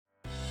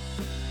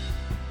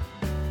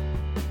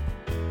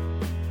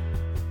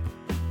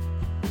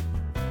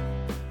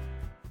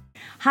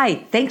Hi,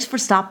 thanks for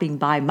stopping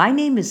by. My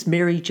name is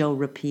Mary Jo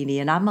Rapini,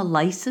 and I'm a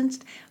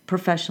licensed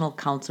professional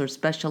counselor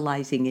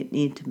specializing in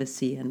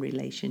intimacy and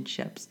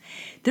relationships.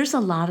 There's a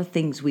lot of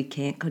things we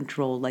can't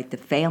control, like the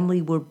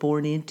family we're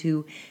born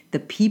into, the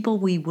people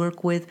we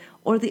work with,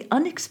 or the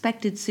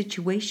unexpected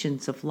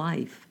situations of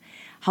life.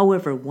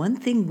 However, one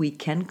thing we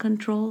can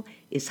control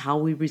is how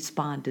we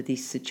respond to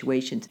these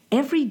situations.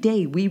 Every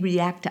day we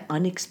react to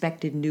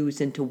unexpected news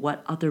and to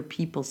what other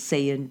people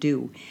say and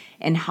do,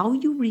 and how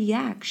you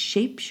react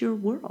shapes your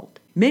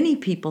world. Many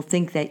people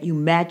think that you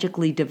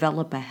magically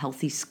develop a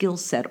healthy skill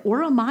set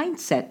or a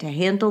mindset to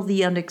handle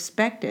the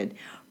unexpected.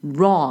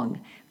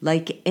 Wrong.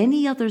 Like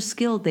any other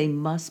skill, they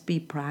must be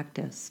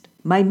practiced.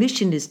 My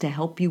mission is to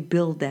help you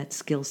build that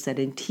skill set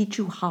and teach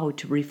you how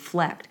to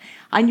reflect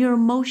on your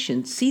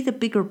emotions, see the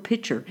bigger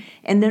picture,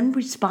 and then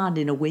respond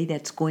in a way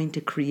that's going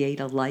to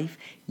create a life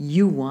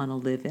you want to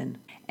live in.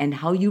 And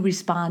how you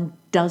respond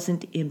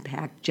doesn't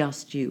impact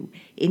just you,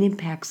 it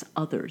impacts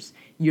others.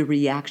 Your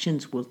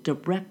reactions will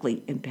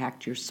directly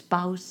impact your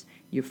spouse,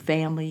 your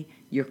family,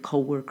 your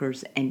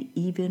coworkers, and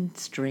even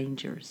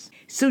strangers.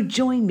 So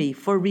join me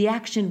for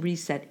Reaction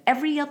Reset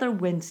every other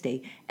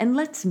Wednesday, and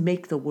let's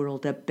make the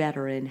world a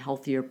better and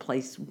healthier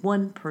place,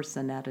 one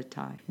person at a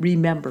time.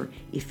 Remember,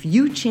 if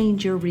you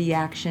change your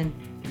reaction,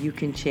 you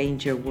can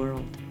change your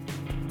world.